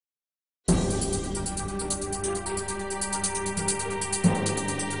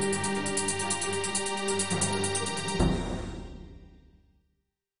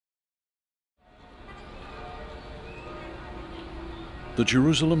The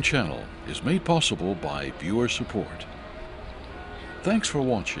Jerusalem Channel is made possible by viewer support. Thanks for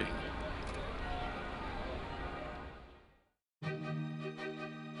watching.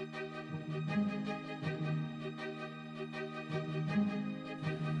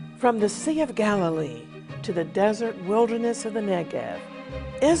 From the Sea of Galilee to the desert wilderness of the Negev,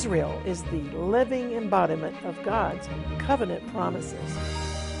 Israel is the living embodiment of God's covenant promises.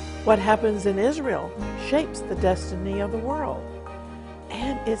 What happens in Israel shapes the destiny of the world,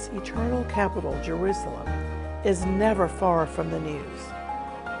 and its eternal capital, Jerusalem, is never far from the news.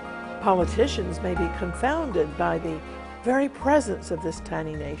 Politicians may be confounded by the very presence of this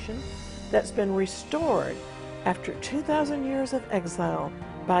tiny nation that's been restored after 2,000 years of exile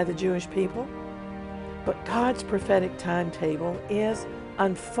by the Jewish people, but God's prophetic timetable is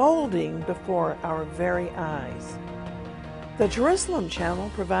unfolding before our very eyes. The Jerusalem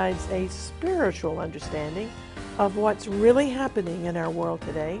Channel provides a spiritual understanding of what's really happening in our world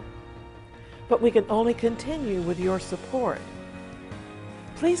today, but we can only continue with your support.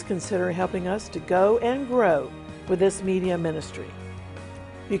 Please consider helping us to go and grow with this media ministry.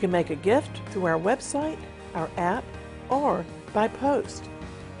 You can make a gift through our website, our app, or by post.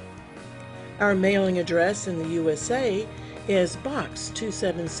 Our mailing address in the USA is Box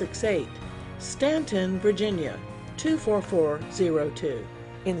 2768, Stanton, Virginia 24402.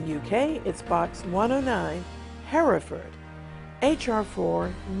 In the UK, it's Box 109, Hereford,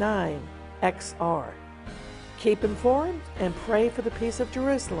 HR4 9XR. Keep informed and pray for the peace of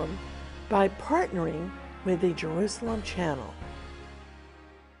Jerusalem by partnering with the Jerusalem Channel.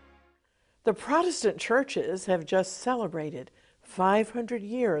 The Protestant churches have just celebrated 500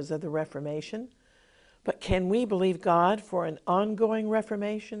 years of the Reformation, but can we believe God for an ongoing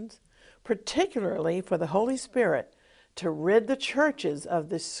Reformation, particularly for the Holy Spirit to rid the churches of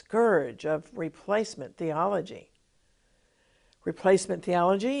the scourge of replacement theology? Replacement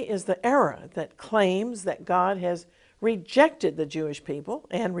theology is the error that claims that God has rejected the Jewish people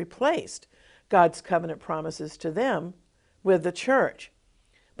and replaced God's covenant promises to them with the church.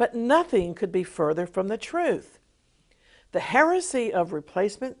 But nothing could be further from the truth. The heresy of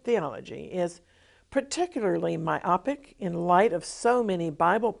replacement theology is particularly myopic in light of so many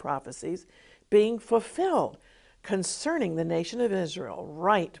Bible prophecies being fulfilled concerning the nation of Israel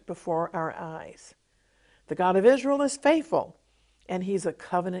right before our eyes. The God of Israel is faithful, and He's a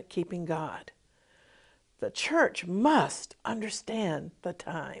covenant-keeping God. The church must understand the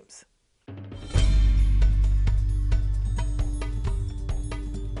times.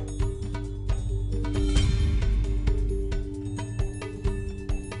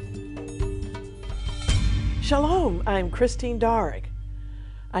 Shalom, I'm Christine Darg.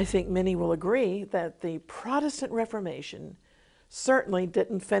 I think many will agree that the Protestant Reformation certainly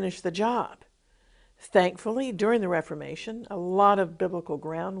didn't finish the job. Thankfully, during the Reformation, a lot of biblical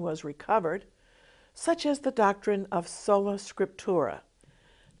ground was recovered, such as the doctrine of sola scriptura,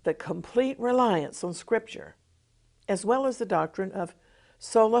 the complete reliance on Scripture, as well as the doctrine of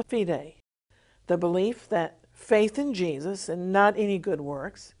sola fide, the belief that faith in Jesus and not any good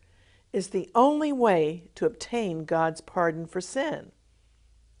works is the only way to obtain God's pardon for sin.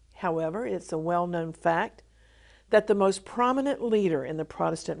 However, it's a well-known fact that the most prominent leader in the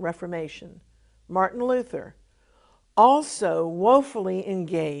Protestant Reformation, Martin Luther, also woefully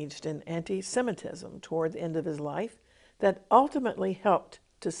engaged in anti-Semitism toward the end of his life that ultimately helped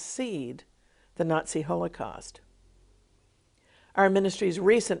to seed the Nazi Holocaust. Our ministry's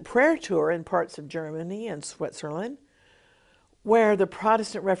recent prayer tour in parts of Germany and Switzerland, where the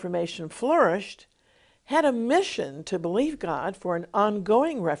Protestant Reformation flourished, had a mission to believe God for an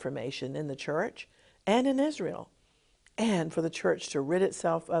ongoing Reformation in the church and in Israel, and for the church to rid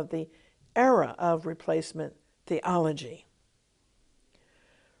itself of the era of replacement theology.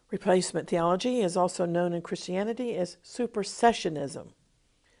 Replacement theology is also known in Christianity as supersessionism.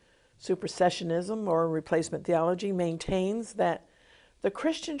 Supersessionism, or replacement theology, maintains that the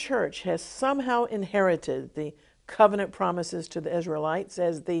Christian church has somehow inherited the covenant promises to the Israelites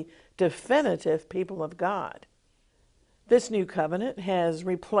as the definitive people of God. This new covenant has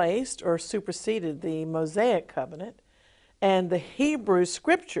replaced or superseded the Mosaic covenant and the Hebrew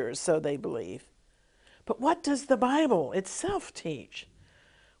scriptures, so they believe. But what does the Bible itself teach?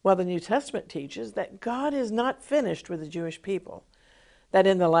 Well, the New Testament teaches that God is not finished with the Jewish people, that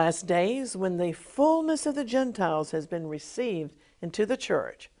in the last days, when the fullness of the Gentiles has been received into the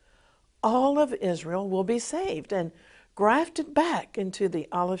church, all of Israel will be saved and grafted back into the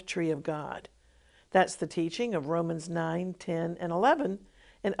olive tree of God. That's the teaching of Romans 9, 10, and 11,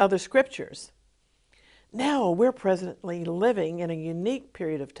 and other scriptures. Now we're presently living in a unique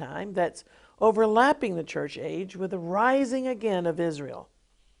period of time that's overlapping the church age with the rising again of Israel.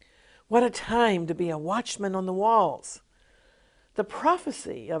 What a time to be a watchman on the walls. The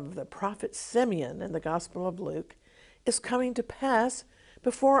prophecy of the prophet Simeon in the Gospel of Luke is coming to pass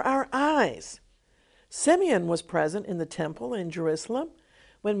before our eyes. Simeon was present in the temple in Jerusalem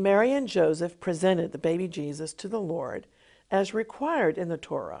when Mary and Joseph presented the baby Jesus to the Lord as required in the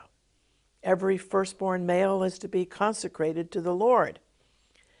Torah. Every firstborn male is to be consecrated to the Lord,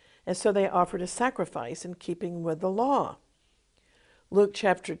 and so they offered a sacrifice in keeping with the law. Luke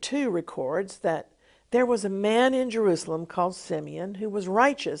chapter 2 records that there was a man in Jerusalem called Simeon who was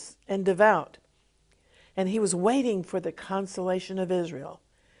righteous and devout, and he was waiting for the consolation of Israel,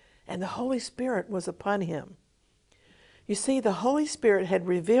 and the Holy Spirit was upon him. You see, the Holy Spirit had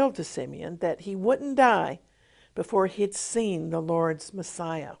revealed to Simeon that he wouldn't die before he'd seen the Lord's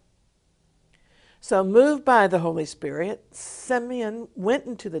Messiah. So, moved by the Holy Spirit, Simeon went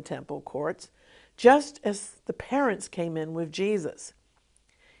into the temple courts just as the parents came in with Jesus.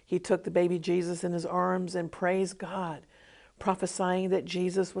 He took the baby Jesus in his arms and praised God, prophesying that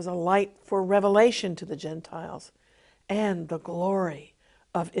Jesus was a light for revelation to the Gentiles and the glory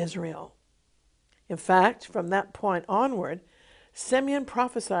of Israel. In fact, from that point onward, Simeon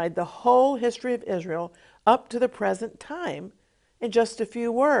prophesied the whole history of Israel up to the present time in just a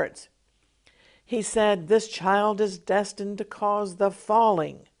few words. He said, "This child is destined to cause the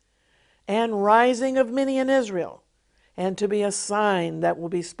falling and rising of many in Israel, and to be a sign that will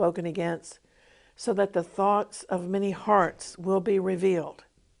be spoken against, so that the thoughts of many hearts will be revealed."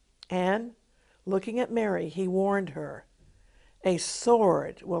 And, looking at Mary, he warned her, "A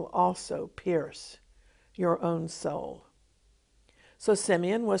sword will also pierce your own soul." So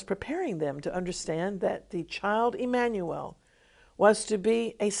Simeon was preparing them to understand that the child Emmanuel was to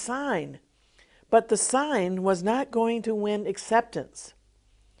be a sign, but the sign was not going to win acceptance.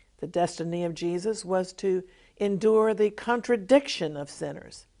 The destiny of Jesus was to endure the contradiction of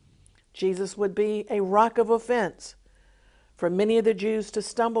sinners. Jesus would be a rock of offense for many of the Jews to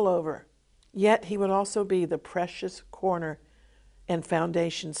stumble over, yet he would also be the precious corner and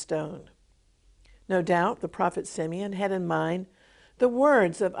foundation stone. No doubt the prophet Simeon had in mind the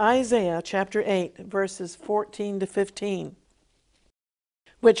words of Isaiah chapter 8, verses 14 to 15,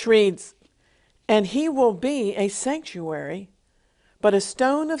 which reads, "And he will be a sanctuary, but a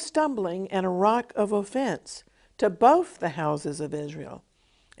stone of stumbling and a rock of offense to both the houses of Israel,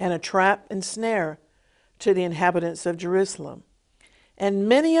 and a trap and snare to the inhabitants of Jerusalem. And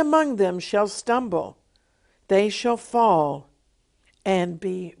many among them shall stumble, they shall fall and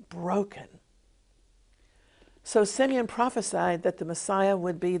be broken." So Simeon prophesied that the Messiah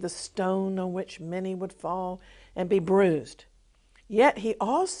would be the stone on which many would fall and be bruised. Yet he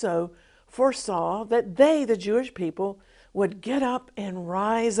also foresaw that they, the Jewish people, would get up and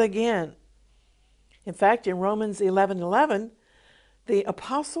rise again. In fact, in Romans 11:11, the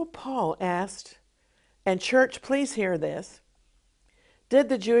Apostle Paul asked, and church, please hear this, did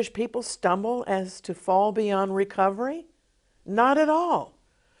the Jewish people stumble as to fall beyond recovery? Not at all.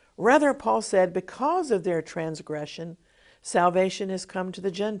 Rather, Paul said, because of their transgression, salvation has come to the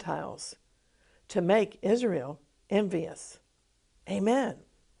Gentiles, to make Israel envious. Amen.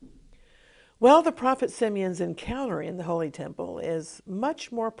 Well, the prophet Simeon's encounter in the Holy Temple is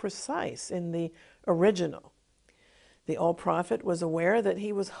much more precise in the original. The old prophet was aware that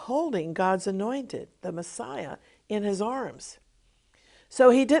he was holding God's anointed, the Messiah, in his arms. So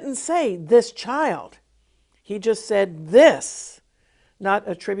he didn't say, "this child." He just said, "this," not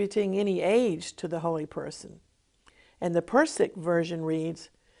attributing any age to the holy person. And the Persic version reads,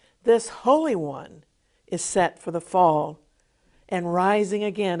 "This Holy One is set for the fall and rising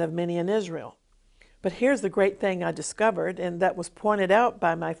again of many in Israel." But here's the great thing I discovered, and that was pointed out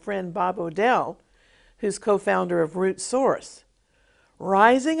by my friend Bob Odell, who's co-founder of Root Source.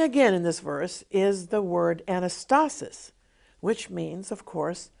 Rising again in this verse is the word anastasis, which means, of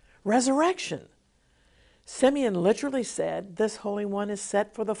course, resurrection. Simeon literally said, "This Holy One is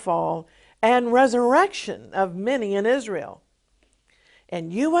set for the fall and resurrection of many in Israel."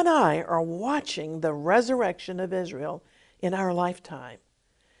 And you and I are watching the resurrection of Israel in our lifetime.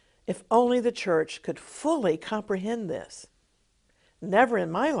 If only the church could fully comprehend this. Never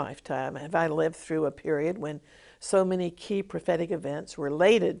in my lifetime have I lived through a period when so many key prophetic events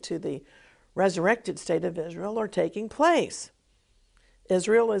related to the resurrected state of Israel are taking place.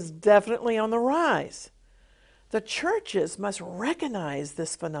 Israel is definitely on the rise. The churches must recognize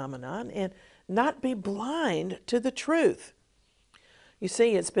this phenomenon and not be blind to the truth. You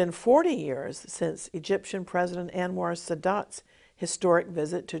see, it's been 40 years since Egyptian President Anwar Sadat's historic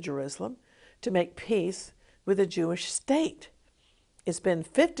visit to Jerusalem to make peace with the Jewish state. It's been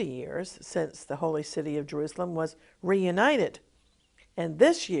 50 years since the holy city of Jerusalem was reunited. And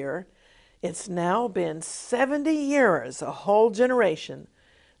this year, it's now been 70 years, a whole generation,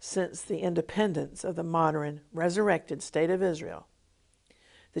 since the independence of the modern resurrected state of Israel.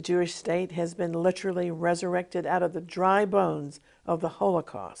 The Jewish state has been literally resurrected out of the dry bones of the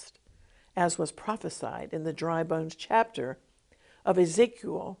Holocaust, as was prophesied in the dry bones chapter of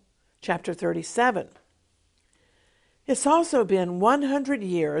Ezekiel, chapter 37. It's also been 100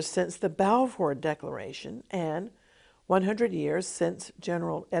 years since the Balfour Declaration and 100 years since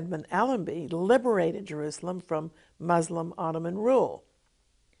General Edmund Allenby liberated Jerusalem from Muslim Ottoman rule.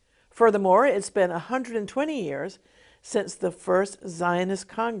 Furthermore, it's been 120 years since the first Zionist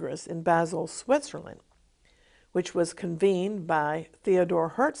Congress in Basel, Switzerland, which was convened by Theodor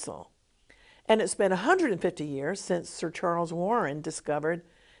Herzl. And it's been 150 years since Sir Charles Warren discovered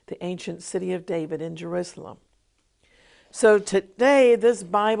the ancient city of David in Jerusalem. So today, this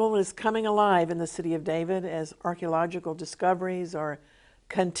Bible is coming alive in the city of David as archaeological discoveries are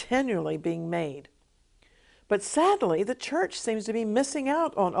continually being made. But sadly, the church seems to be missing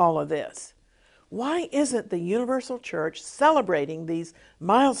out on all of this. Why isn't the universal church celebrating these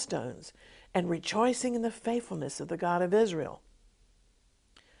milestones and rejoicing in the faithfulness of the God of Israel?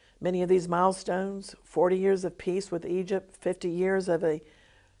 Many of these milestones, 40 years of peace with Egypt, 50 years of a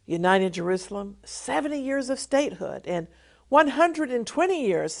united Jerusalem, 70 years of statehood, and 120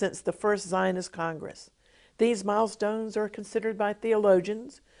 years since the first Zionist Congress. These milestones are considered by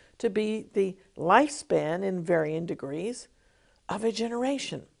theologians to be the lifespan in varying degrees of a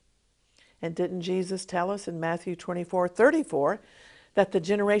generation. And didn't Jesus tell us in Matthew 24:34 that the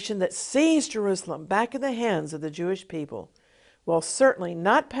generation that sees Jerusalem back in the hands of the Jewish people will certainly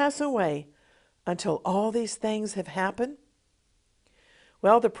not pass away until all these things have happened?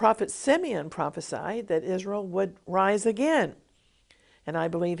 Well, the prophet Simeon prophesied that Israel would rise again, and I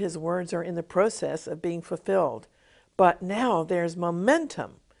believe his words are in the process of being fulfilled. But now there's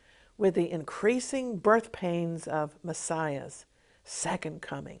momentum with the increasing birth pains of Messiah's second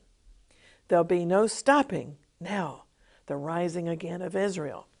coming. There'll be no stopping now the rising again of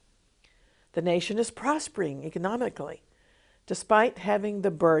Israel. The nation is prospering economically, despite having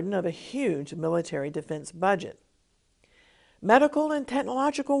the burden of a huge military defense budget. Medical and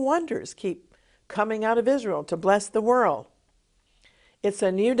technological wonders keep coming out of Israel to bless the world. It's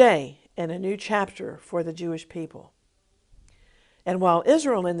a new day and a new chapter for the Jewish people. And while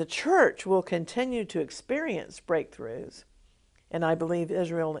Israel and the church will continue to experience breakthroughs, and I believe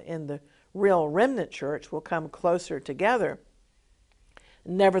Israel and the real remnant church will come closer together,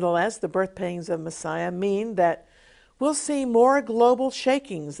 nevertheless, the birth pains of Messiah mean that we'll see more global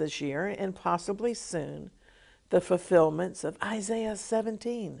shakings this year and possibly soon the fulfillments of Isaiah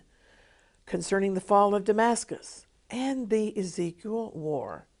 17 concerning the fall of Damascus and the Ezekiel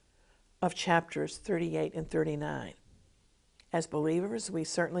war of chapters 38 and 39. As believers, we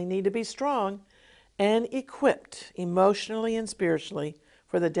certainly need to be strong and equipped emotionally and spiritually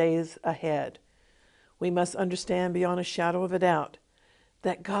for the days ahead. We must understand beyond a shadow of a doubt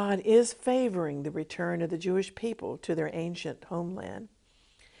that God is favoring the return of the Jewish people to their ancient homeland.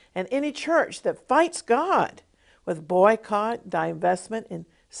 And any church that fights God with boycott, divestment, and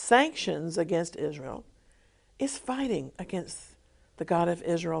sanctions against Israel is fighting against the God of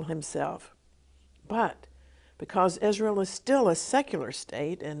Israel himself. But because Israel is still a secular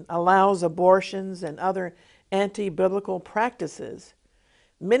state and allows abortions and other anti-biblical practices,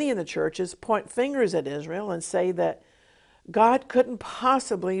 many in the churches point fingers at Israel and say that God couldn't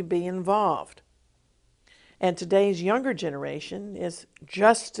possibly be involved. And today's younger generation is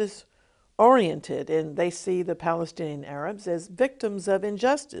justice-oriented, and they see the Palestinian Arabs as victims of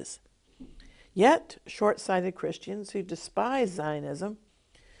injustice. Yet, short-sighted Christians who despise Zionism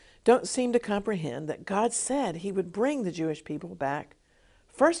don't seem to comprehend that God said he would bring the Jewish people back,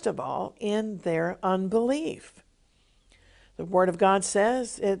 first of all, in their unbelief. The Word of God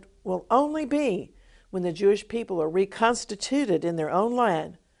says it will only be when the Jewish people are reconstituted in their own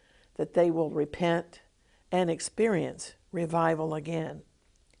land that they will repent and experience revival again.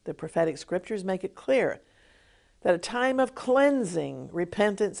 The prophetic scriptures make it clear that a time of cleansing,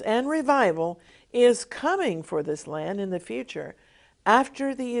 repentance, and revival is coming for this land in the future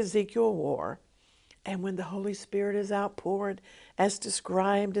after the Ezekiel war and when the Holy Spirit is outpoured as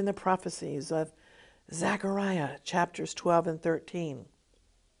described in the prophecies of Zechariah chapters 12 and 13.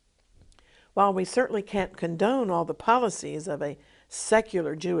 While we certainly can't condone all the policies of a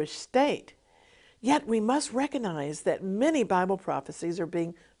secular Jewish state, yet we must recognize that many Bible prophecies are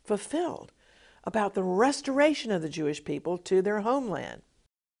being fulfilled about the restoration of the Jewish people to their homeland.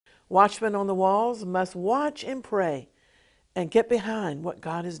 Watchmen on the walls must watch and pray and get behind what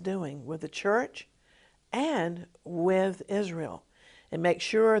God is doing with the church and with Israel, and make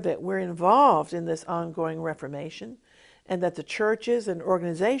sure that we're involved in this ongoing reformation, and that the churches and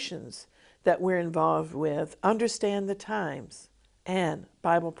organizations that we're involved with understand the times and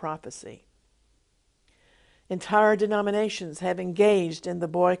Bible prophecy. Entire denominations have engaged in the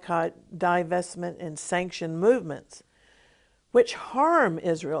boycott, divestment, and sanction movements, which harm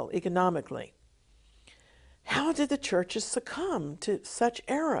Israel economically. How did the churches succumb to such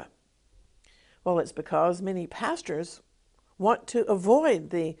error? Well, it's because many pastors want to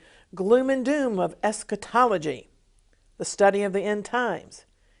avoid the gloom and doom of eschatology, the study of the end times,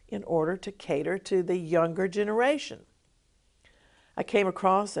 in order to cater to the younger generation. I came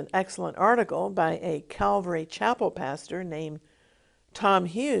across an excellent article by a Calvary Chapel pastor named Tom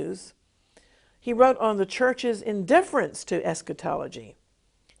Hughes. He wrote on the church's indifference to eschatology.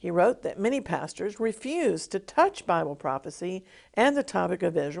 He wrote that many pastors refuse to touch Bible prophecy and the topic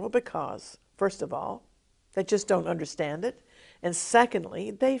of Israel because, first of all, they just don't understand it, and secondly,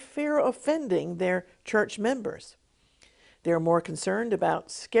 they fear offending their church members. They're more concerned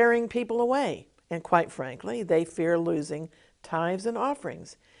about scaring people away, and quite frankly, they fear losing tithes and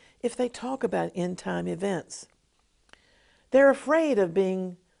offerings if they talk about end-time events. They're afraid of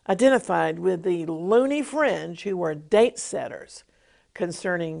being identified with the loony fringe who are date setters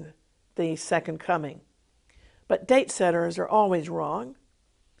concerning the second coming. But date setters are always wrong.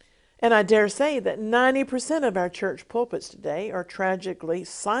 And I dare say that 90% of our church pulpits today are tragically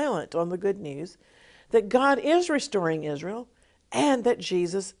silent on the good news that God is restoring Israel and that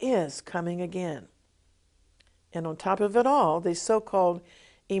Jesus is coming again. And on top of it all, the so-called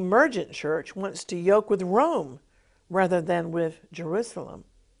emergent church wants to yoke with Rome rather than with Jerusalem,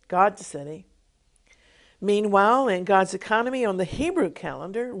 God's city. Meanwhile, in God's economy on the Hebrew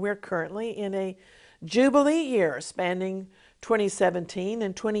calendar, we're currently in a Jubilee year spanning 2017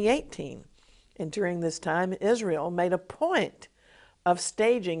 and 2018. And during this time, Israel made a point of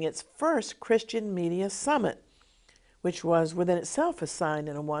staging its first Christian media summit, which was within itself a sign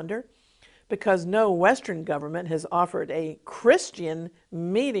and a wonder, because no Western government has offered a Christian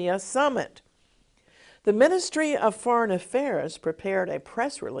media summit. The Ministry of Foreign Affairs prepared a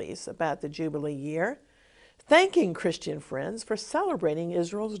press release about the Jubilee year, thanking Christian friends for celebrating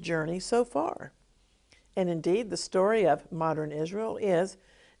Israel's journey so far. And indeed, the story of modern Israel is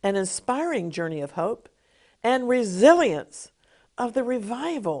an inspiring journey of hope and resilience of the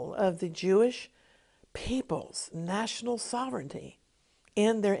revival of the Jewish people's national sovereignty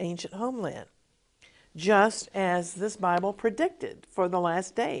in their ancient homeland, just as this Bible predicted for the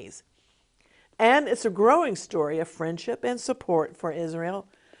last days. And it's a growing story of friendship and support for Israel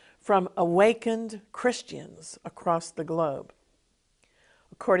from awakened Christians across the globe.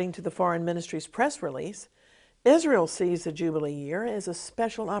 According to the Foreign Ministry's press release, Israel sees the Jubilee year as a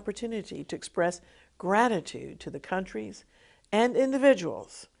special opportunity to express gratitude to the countries and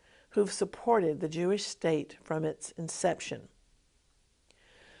individuals who've supported the Jewish state from its inception.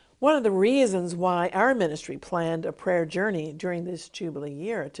 One of the reasons why our ministry planned a prayer journey during this Jubilee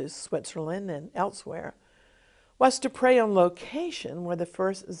year to Switzerland and elsewhere was to pray on location where the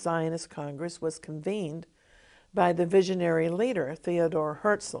first Zionist Congress was convened by the visionary leader Theodor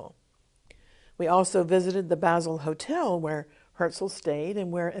Herzl. We also visited the Basel Hotel where Herzl stayed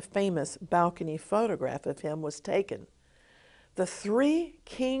and where a famous balcony photograph of him was taken. The Three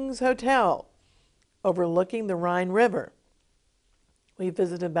Kings Hotel overlooking the Rhine River. We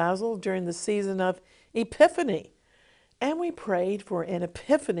visited Basel during the season of Epiphany, and we prayed for an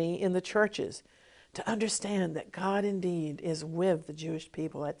epiphany in the churches to understand that God indeed is with the Jewish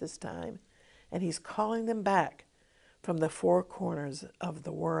people at this time, and He's calling them back from the four corners of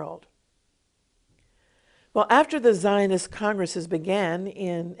the world. Well, after the Zionist Congresses began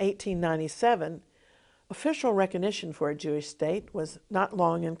in 1897, official recognition for a Jewish state was not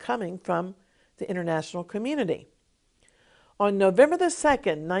long in coming from the international community. On November the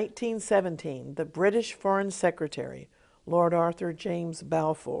 2nd, 1917, the British Foreign Secretary, Lord Arthur James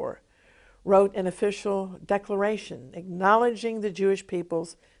Balfour, wrote an official declaration acknowledging the Jewish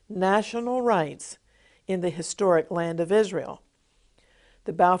people's national rights in the historic land of Israel.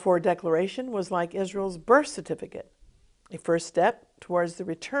 The Balfour Declaration was like Israel's birth certificate, a first step towards the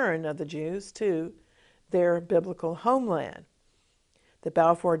return of the Jews to their biblical homeland. The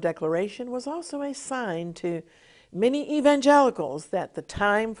Balfour Declaration was also a sign to many evangelicals that the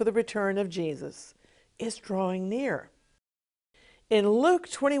time for the return of Jesus is drawing near. In Luke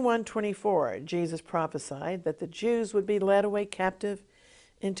 21:24, Jesus prophesied that the Jews would be led away captive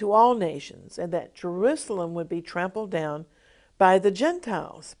into all nations and that Jerusalem would be trampled down by the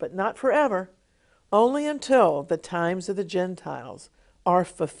Gentiles, but not forever, only until the times of the Gentiles are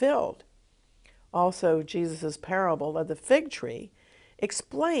fulfilled. Also, Jesus' parable of the fig tree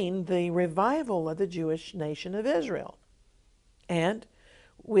explained the revival of the Jewish nation of Israel. And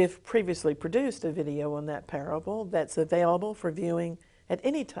we've previously produced a video on that parable that's available for viewing at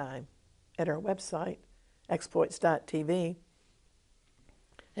any time at our website, exploits.tv.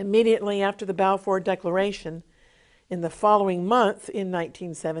 Immediately after the Balfour Declaration, in the following month in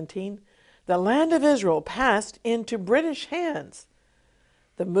 1917, the land of Israel passed into British hands.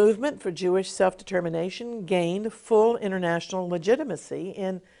 The movement for Jewish self-determination gained full international legitimacy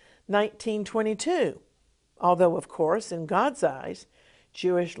in 1922, although, of course, in God's eyes,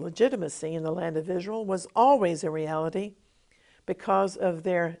 Jewish legitimacy in the land of Israel was always a reality because of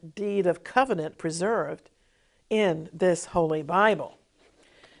their deed of covenant preserved in this Holy Bible.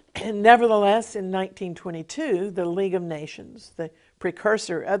 And nevertheless, in 1922, the League of Nations, the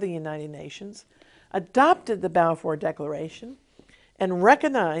precursor of the United Nations, adopted the Balfour Declaration and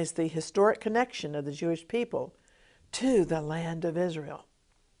recognized the historic connection of the Jewish people to the land of Israel.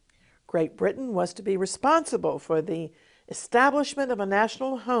 Great Britain was to be responsible for the establishment of a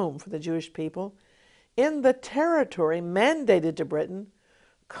national home for the Jewish people in the territory mandated to Britain,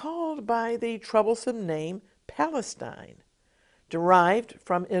 called by the troublesome name Palestine, derived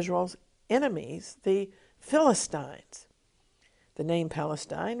from Israel's enemies, the Philistines. The name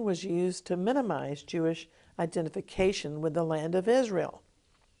Palestine was used to minimize Jewish identification with the land of Israel.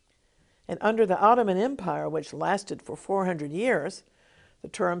 And under the Ottoman Empire, which lasted for 400 years, the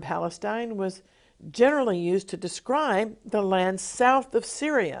term Palestine was generally used to describe the land south of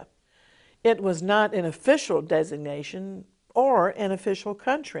Syria. It was not an official designation or an official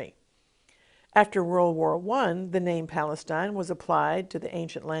country. After World War I, the name Palestine was applied to the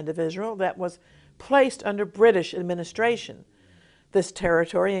ancient land of Israel that was placed under British administration. This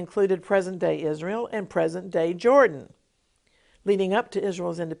territory included present-day Israel and present-day Jordan. Leading up to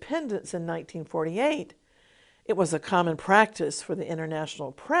Israel's independence in 1948, it was a common practice for the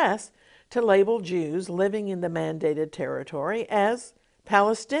international press to label Jews living in the mandated territory as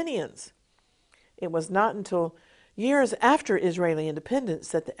Palestinians. It was not until years after Israeli independence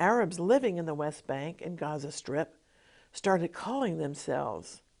that the Arabs living in the West Bank and Gaza Strip started calling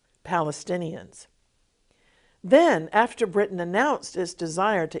themselves Palestinians. Then, after Britain announced its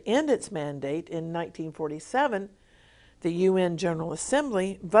desire to end its mandate in 1947, the UN General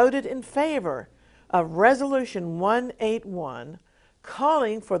Assembly voted in favor of Resolution 181,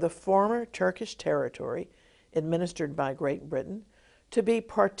 calling for the former Turkish territory, administered by Great Britain, to be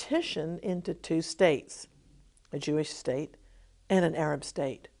partitioned into two states, a Jewish state and an Arab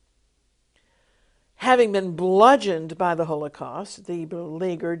state. Having been bludgeoned by the Holocaust, the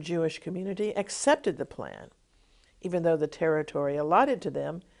beleaguered Jewish community accepted the plan, even though the territory allotted to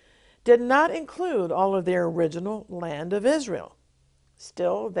them did not include all of their original land of Israel.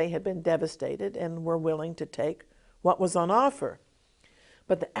 Still, they had been devastated and were willing to take what was on offer.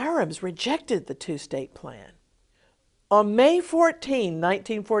 But the Arabs rejected the two-state plan. On May 14,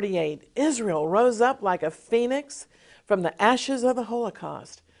 1948, Israel rose up like a phoenix from the ashes of the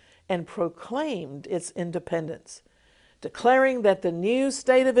Holocaust and proclaimed its independence, declaring that the new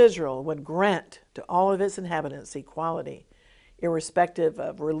state of Israel would grant to all of its inhabitants equality, irrespective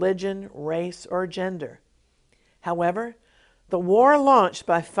of religion, race, or gender. However, the war launched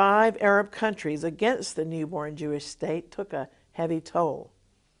by 5 Arab countries against the newborn Jewish state took a heavy toll.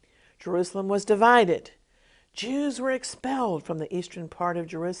 Jerusalem was divided. Jews were expelled from the eastern part of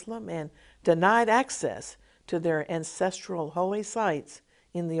Jerusalem and denied access to their ancestral holy sites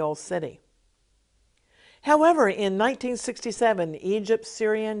in the Old City. However, in 1967, Egypt,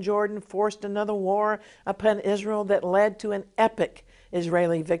 Syria, and Jordan forced another war upon Israel that led to an epic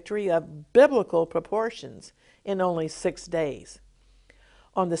Israeli victory of biblical proportions in only 6 days.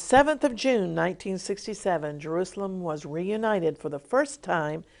 On the 7th of June, 1967, Jerusalem was reunited for the first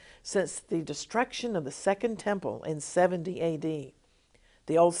time since the destruction of the Second Temple in 70 A.D.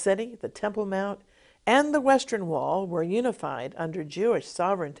 The Old City, the Temple Mount, and the Western Wall were unified under Jewish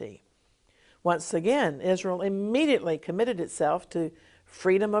sovereignty. Once again, Israel immediately committed itself to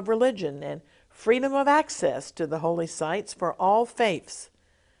freedom of religion and freedom of access to the holy sites for all faiths,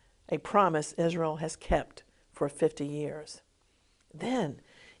 a promise Israel has kept for 50 years. Then,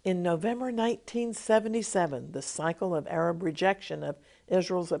 in November 1977, the cycle of Arab rejection of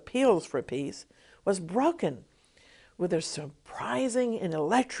Israel's appeals for peace was broken with a surprising and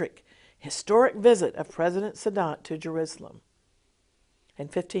electric historic visit of President Sadat to Jerusalem.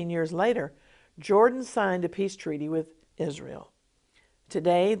 And 15 years later, Jordan signed a peace treaty with Israel.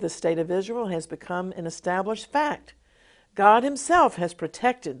 Today, the state of Israel has become an established fact, God himself has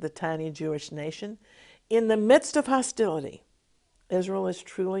protected the tiny Jewish nation in the midst of hostility. Israel is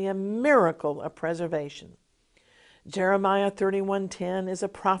truly a miracle of preservation. Jeremiah 31:10 is a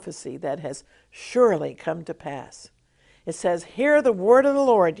prophecy that has surely come to pass. It says, "Hear the word of the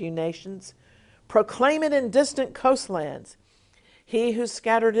Lord, you nations. Proclaim it in distant coastlands. He who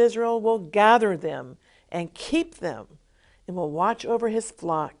scattered Israel will gather them and keep them and will watch over his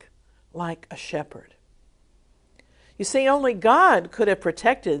flock like a shepherd." You see, only God could have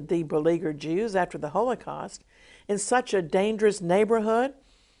protected the beleaguered Jews after the Holocaust in such a dangerous neighborhood.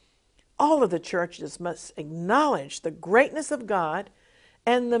 All of the churches must acknowledge the greatness of God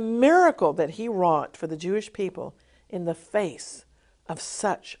and the miracle that he wrought for the Jewish people in the face of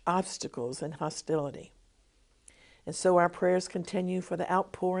such obstacles and hostility. And so our prayers continue for the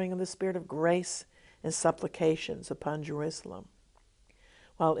outpouring of the Spirit of grace and supplications upon Jerusalem.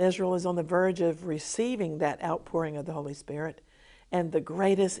 While Israel is on the verge of receiving that outpouring of the Holy Spirit and the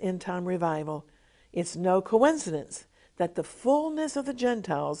greatest end-time revival, it's no coincidence that the fullness of the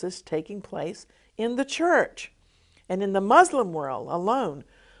Gentiles is taking place in the church. And in the Muslim world alone,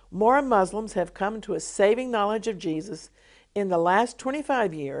 more Muslims have come to a saving knowledge of Jesus in the last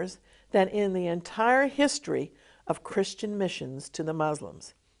 25 years than in the entire history of Christian missions to the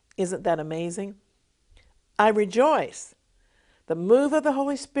Muslims. Isn't that amazing? I rejoice. The move of the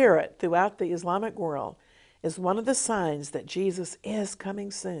Holy Spirit throughout the Islamic world is one of the signs that Jesus is coming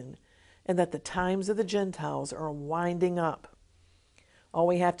soon and that the times of the Gentiles are winding up. All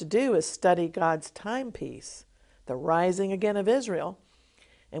we have to do is study God's timepiece, the rising again of Israel,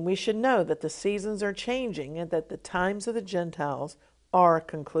 and we should know that the seasons are changing and that the times of the Gentiles are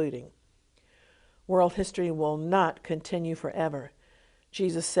concluding. World history will not continue forever.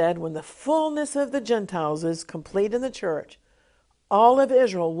 Jesus said, when the fullness of the Gentiles is complete in the church, all of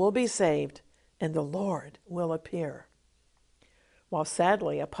Israel will be saved and the Lord will appear. While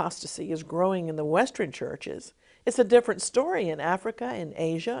sadly apostasy is growing in the Western churches, it's a different story in Africa, in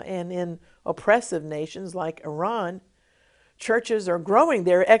Asia, and in oppressive nations like Iran. Churches are growing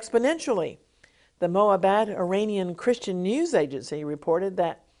there exponentially. The Moabad Iranian Christian News Agency reported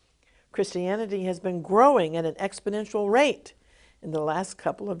that Christianity has been growing at an exponential rate in the last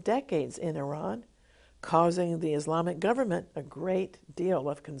couple of decades in Iran, causing the Islamic government a great deal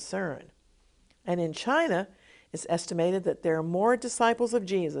of concern. And in China, it's estimated that there are more disciples of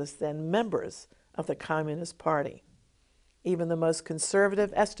Jesus than members of the Communist Party. Even the most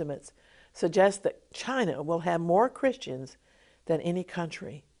conservative estimates suggest that China will have more Christians than any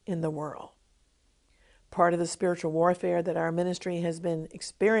country in the world. Part of the spiritual warfare that our ministry has been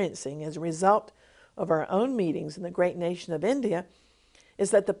experiencing as a result of our own meetings in the great nation of India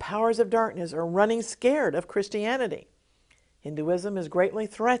is that the powers of darkness are running scared of Christianity. Hinduism is greatly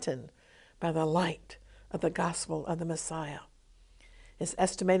threatened by the light of the gospel of the Messiah. It's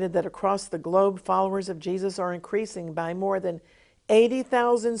estimated that across the globe, followers of Jesus are increasing by more than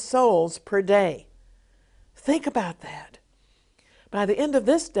 80,000 souls per day. Think about that. By the end of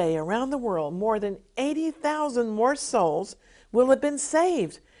this day, around the world, more than 80,000 more souls will have been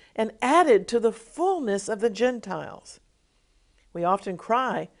saved and added to the fullness of the Gentiles. We often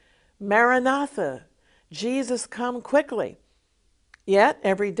cry, Maranatha, Jesus, come quickly. Yet,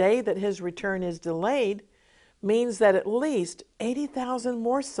 every day that his return is delayed means that at least 80,000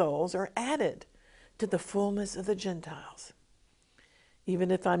 more souls are added to the fullness of the Gentiles.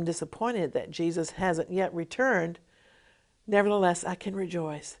 Even if I'm disappointed that Jesus hasn't yet returned, nevertheless, I can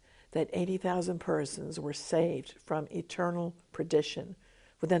rejoice that 80,000 persons were saved from eternal perdition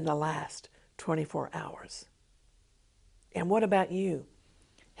within the last 24 hours. And what about you?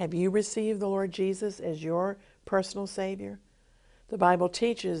 Have you received the Lord Jesus as your personal Savior? The Bible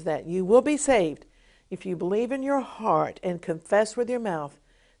teaches that you will be saved if you believe in your heart and confess with your mouth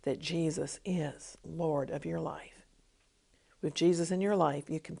that Jesus is Lord of your life. With Jesus in your life,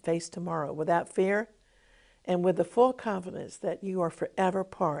 you can face tomorrow without fear and with the full confidence that you are forever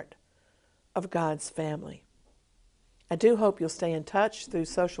part of God's family. I do hope you'll stay in touch through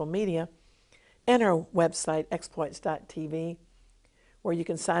social media and our website, exploits.tv, where you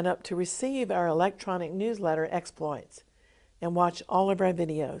can sign up to receive our electronic newsletter, Exploits, and watch all of our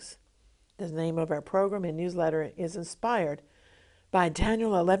videos. The name of our program and newsletter is inspired by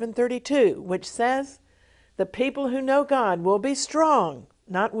Daniel 11:32, which says, the people who know God will be strong,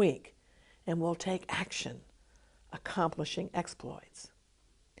 not weak, and will take action, accomplishing exploits.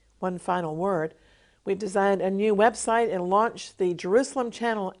 One final word. We've designed a new website and launched the Jerusalem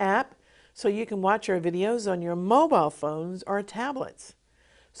Channel app so you can watch our videos on your mobile phones or tablets.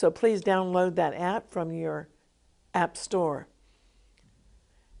 So please download that app from your app store.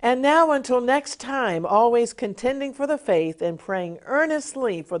 And now, until next time, always contending for the faith and praying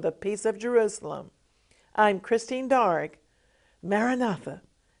earnestly for the peace of Jerusalem, I'm Christine Darg. Maranatha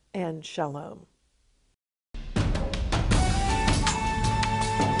and Shalom.